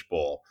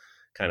fishbowl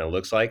kind of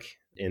looks like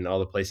in all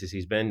the places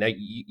he's been. Now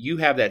you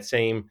have that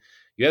same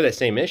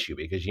issue,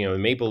 because the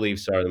Maple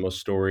Leafs are the most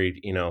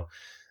storied,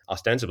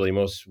 ostensibly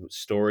most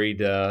storied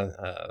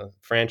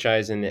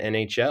franchise in the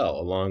NHL,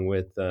 along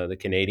with the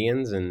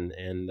Canadiens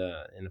and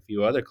a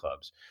few other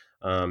clubs,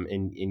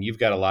 and you've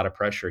got a lot of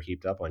pressure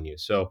heaped up on you.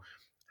 So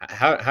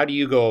how do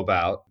you go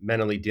about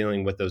mentally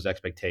dealing with those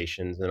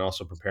expectations and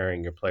also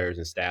preparing your players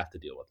and staff to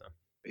deal with them?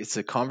 It's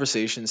a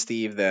conversation,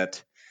 Steve,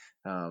 that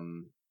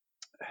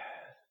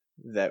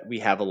that we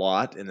have a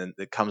lot, and then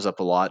it comes up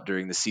a lot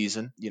during the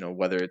season.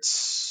 Whether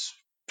it's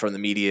from the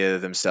media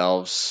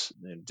themselves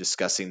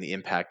discussing the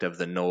impact of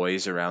the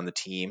noise around the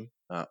team,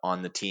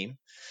 on the team,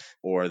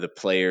 or the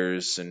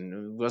players, and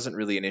it wasn't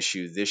really an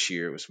issue this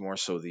year. It was more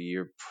so the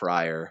year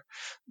prior,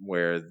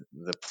 where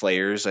the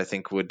players, I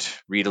think, would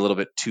read a little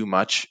bit too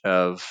much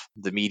of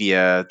the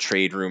media,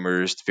 trade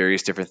rumors,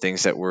 various different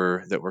things that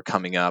were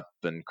coming up,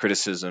 and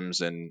criticisms,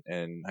 and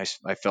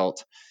I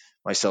felt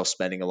myself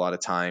spending a lot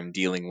of time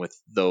dealing with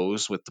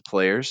those with the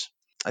players.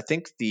 I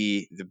think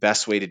the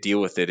best way to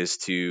deal with it is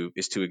to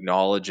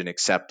acknowledge and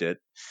accept it,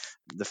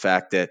 the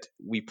fact that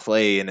we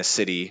play in a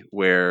city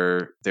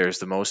where there's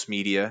the most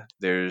media,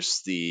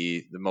 there's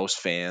the most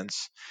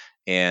fans,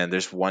 and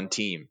there's one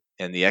team,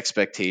 and the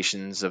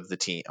expectations of the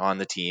team on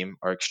the team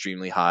are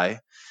extremely high.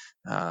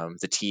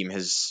 The team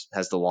has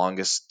the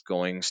longest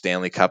going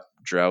Stanley Cup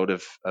drought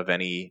of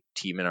any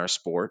team in our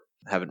sport.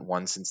 Haven't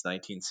won since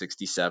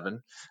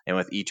 1967. And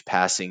with each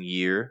passing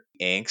year,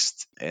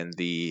 angst and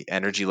the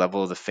energy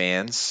level of the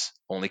fans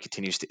only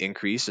continues to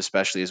increase,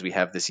 especially as we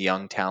have this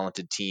young,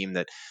 talented team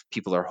that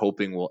people are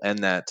hoping will end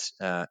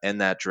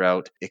that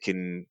drought. It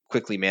can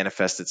quickly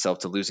manifest itself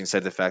to losing sight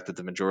of the fact that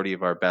the majority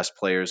of our best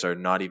players are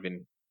not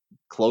even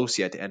close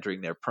yet to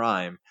entering their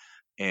prime,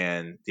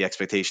 and the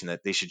expectation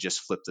that they should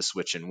just flip the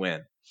switch and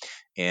win.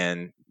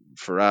 And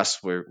for us,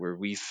 where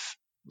we've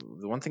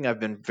the one thing I've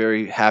been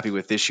very happy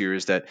with this year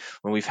is that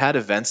when we've had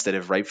events that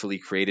have rightfully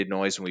created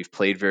noise, when we've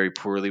played very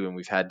poorly, when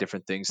we've had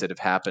different things that have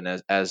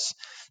happened as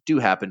do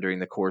happen during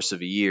the course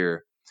of a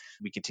year,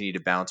 we continue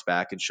to bounce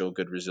back and show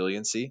good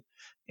resiliency.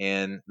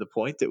 And the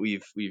point that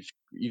we've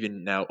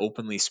even now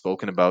openly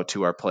spoken about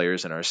to our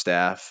players and our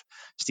staff,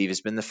 Steve, has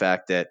been the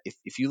fact that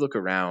if you look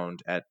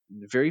around at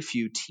very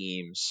few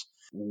teams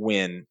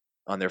win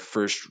on their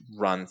first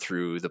run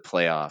through the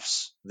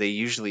playoffs. They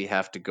usually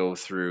have to go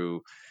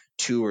through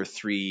 2 or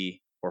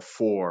 3 or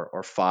 4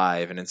 or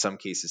 5, and in some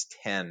cases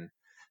 10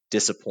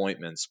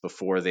 disappointments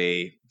before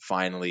they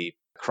finally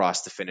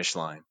cross the finish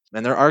line.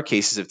 And there are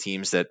cases of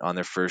teams that on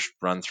their first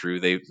run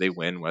through they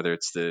win, whether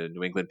it's the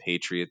New England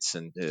Patriots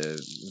and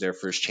their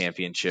first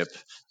championship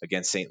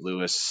against St.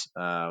 Louis,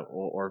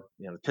 or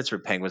the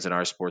Pittsburgh Penguins in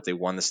our sport. They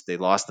won this, they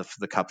lost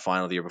the Cup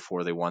final the year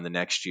before, they won the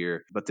next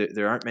year. But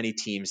there aren't many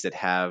teams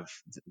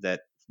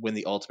that win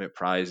the ultimate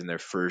prize in their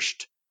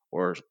first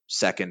or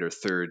second or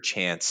third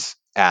chance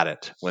at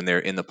it when they're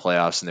in the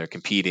playoffs and they're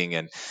competing.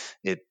 And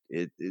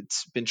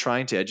it's been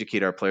trying to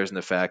educate our players in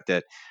the fact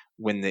that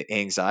when the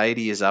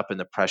anxiety is up and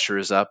the pressure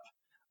is up,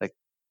 like,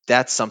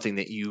 that's something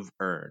that you've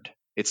earned.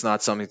 It's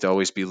not something to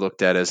always be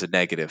looked at as a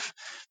negative,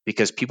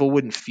 because people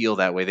wouldn't feel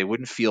that way. They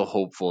wouldn't feel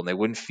hopeful, and they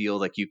wouldn't feel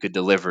like you could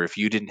deliver if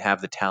you didn't have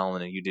the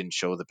talent and you didn't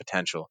show the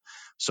potential.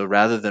 So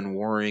rather than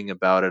worrying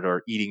about it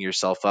or eating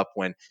yourself up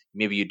when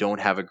maybe you don't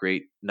have a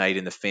great night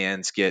and the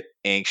fans get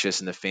anxious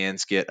and the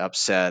fans get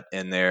upset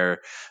and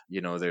they're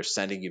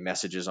sending you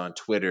messages on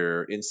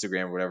Twitter or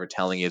Instagram or whatever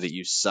telling you that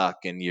you suck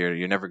and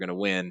you're never going to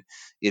win,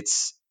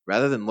 it's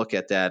rather than look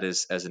at that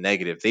as a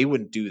negative. They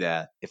wouldn't do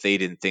that if they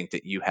didn't think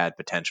that you had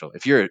potential.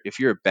 If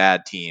you're a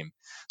bad team,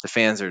 the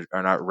fans are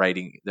not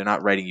writing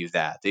you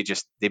that.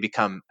 They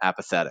become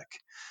apathetic.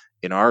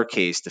 In our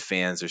case, the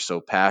fans are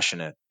so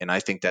passionate, and I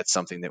think that's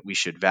something that we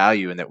should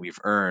value and that we've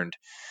earned,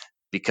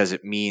 because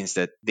it means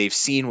that they've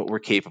seen what we're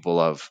capable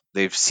of.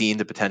 They've seen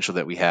the potential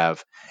that we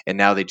have, and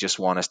now they just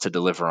want us to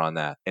deliver on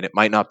that. And it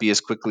might not be as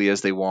quickly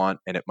as they want,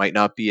 and it might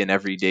not be an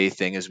everyday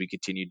thing as we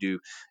continue to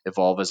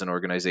evolve as an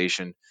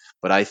organization.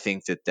 But I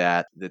think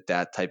that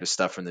type of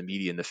stuff from the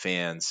media and the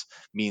fans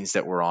means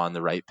that we're on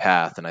the right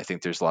path. And I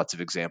think there's lots of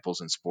examples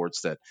in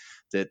sports that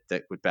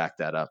would back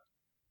that up.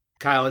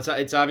 Kyle,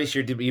 it's obvious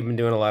you've been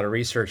doing a lot of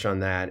research on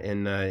that,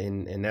 and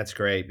that's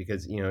great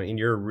because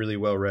you're a really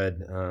well read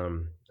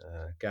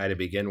guy to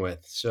begin with.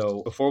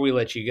 So before we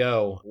let you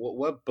go,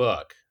 what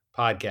book,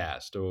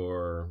 podcast,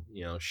 or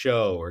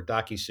show or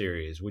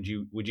docuseries would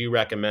you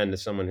recommend to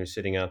someone who's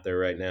sitting out there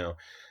right now,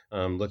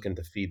 looking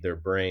to feed their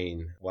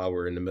brain while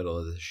we're in the middle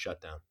of this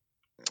shutdown?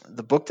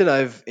 The book that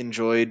I've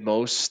enjoyed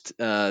most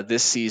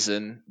this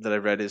season that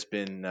I've read has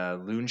been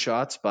Loon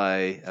Shots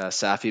by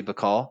Safi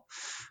Bahcall.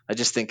 I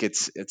just think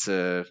it's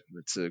a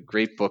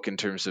great book in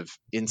terms of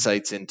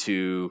insights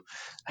into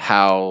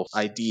how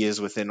ideas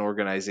within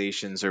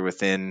organizations or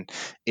within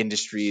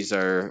industries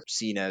are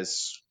seen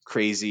as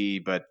crazy,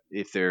 but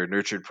if they're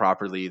nurtured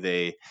properly,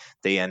 they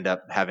end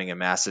up having a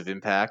massive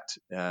impact.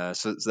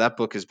 So that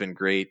book has been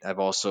great.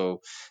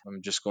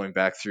 I'm just going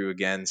back through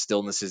again,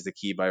 Stillness is the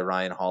Key by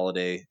Ryan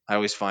Holiday. I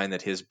always find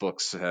that his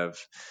books have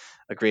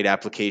a great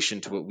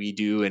application to what we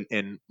do,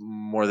 and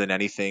more than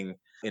anything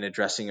in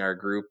addressing our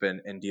group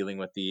and dealing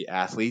with the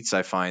athletes,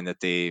 I find that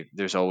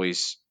there's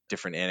always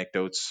different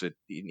anecdotes in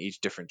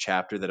each different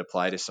chapter that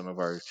apply to some of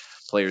our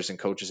players and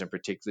coaches in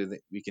particular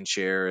that we can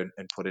share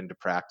and put into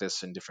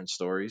practice in different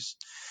stories.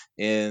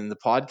 And the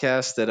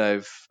podcast that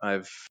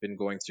I've been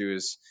going through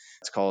it's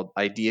called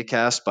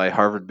IdeaCast by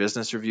Harvard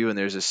Business Review, and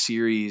there's a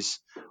series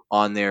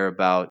on there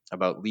about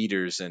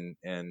leaders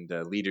and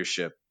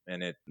leadership.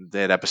 and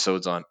they had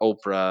episodes on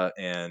Oprah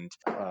and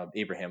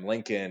Abraham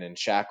Lincoln and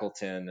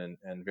Shackleton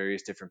and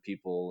various different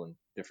people and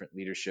different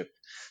leadership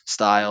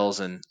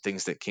styles and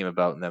things that came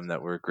about in them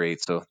that were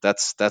great. So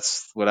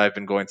that's what I've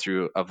been going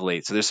through of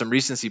late. So there's some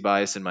recency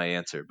bias in my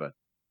answer, but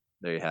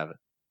there you have it.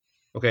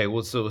 Okay,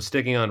 well, so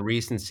sticking on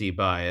recency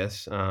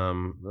bias,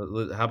 how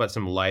about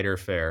some lighter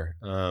fare?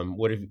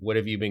 What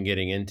have you been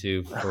getting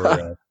into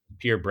for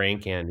pure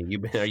brain candy?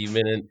 Are you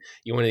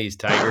one of these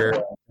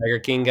Tiger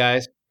King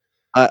guys?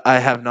 I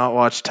have not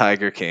watched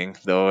Tiger King,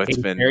 though. It's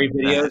Katy been Perry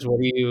videos.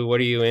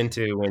 What are you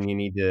into when you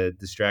need to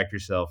distract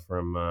yourself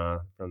from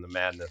the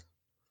madness?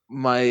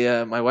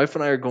 my wife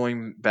and I are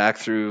going back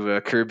through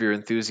Curb Your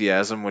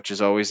Enthusiasm, which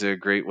is always a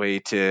great way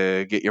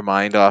to get your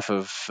mind off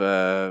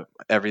of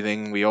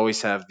everything. We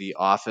always have The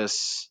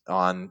Office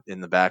on in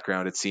the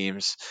background, it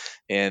seems,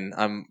 and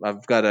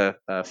I've got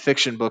a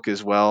fiction book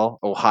as well,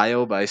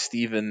 Ohio by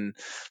Stephen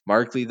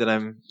Markley, that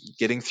I'm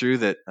getting through.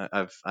 That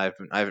I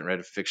haven't read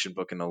a fiction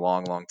book in a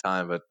long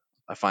time, but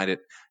I find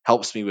it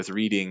helps me with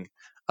reading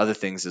other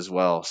things as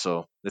well.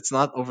 So it's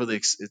not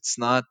overly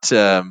not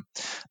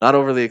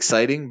overly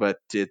exciting, but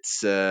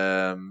it's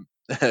what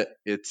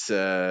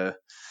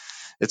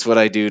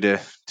I do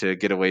to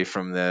get away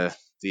from the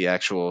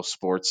actual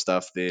sports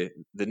stuff. The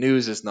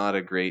news is not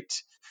a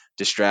great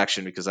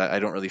distraction because I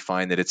don't really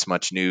find that it's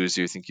much news.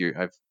 I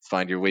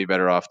find you're way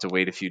better off to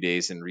wait a few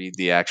days and read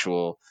the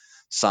actual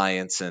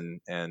science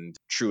and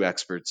true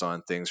experts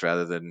on things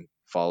rather than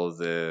follow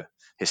the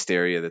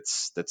hysteria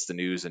that's the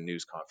news and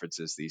news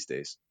conferences these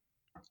days.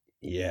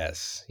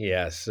 Yes.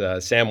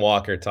 Sam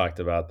Walker talked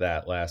about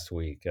that last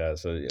week.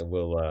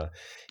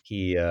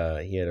 He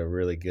had a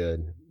really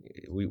good.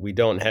 We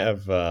don't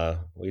have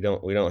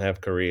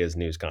Korea's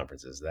news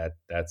conferences.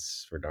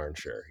 That's for darn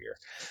sure here.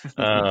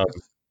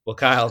 Well,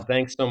 Kyle,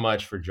 thanks so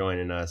much for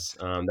joining us.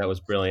 That was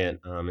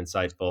brilliant,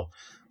 insightful.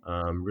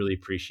 Really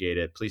appreciate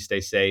it. Please stay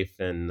safe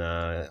and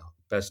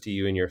best to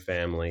you and your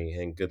family,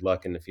 and good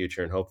luck in the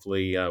future. And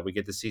hopefully, we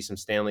get to see some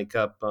Stanley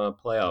Cup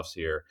playoffs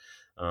here.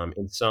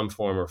 In some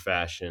form or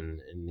fashion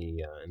in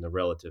the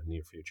relative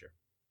near future.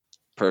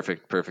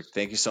 Perfect.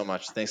 Thank you so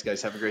much. Thanks,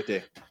 guys. Have a great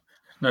day.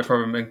 No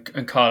problem.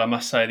 And Carl, I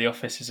must say, The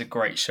Office is a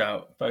great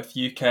shout. Both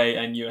UK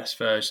and US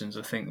versions,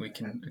 I think we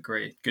can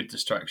agree. Good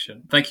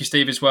distraction. Thank you,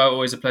 Steve, as well.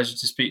 Always a pleasure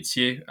to speak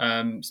to you.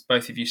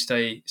 Both of you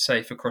stay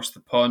safe across the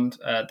pond.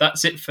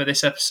 That's it for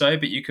this episode,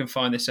 but you can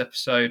find this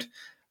episode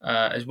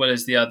as well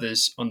as the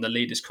others on the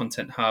Leaders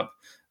Content Hub.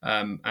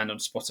 And on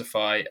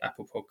Spotify,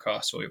 Apple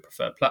Podcasts, or your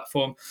preferred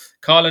platform.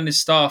 Carl and his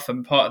staff are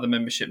part of the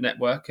membership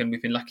network, and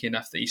we've been lucky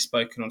enough that he's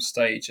spoken on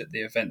stage at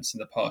the events in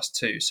the past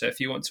too. So if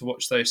you want to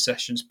watch those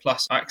sessions,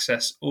 plus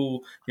access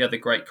all the other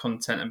great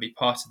content and be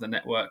part of the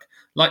network,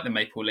 like the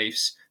Maple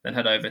Leafs, then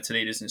head over to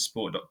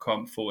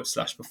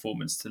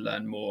leadersinsport.com/performance to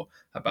learn more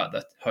about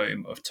the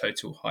home of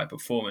total high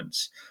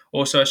performance.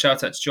 Also, a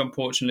shout out to John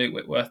Porch and Luke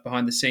Whitworth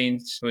behind the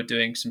scenes, who are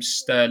doing some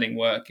sterling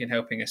work in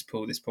helping us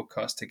pull this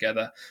podcast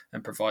together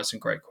and provide some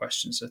great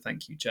questions. So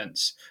thank you,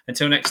 gents.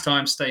 Until next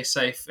time, stay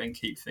safe and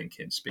keep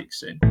thinking. Speak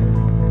soon.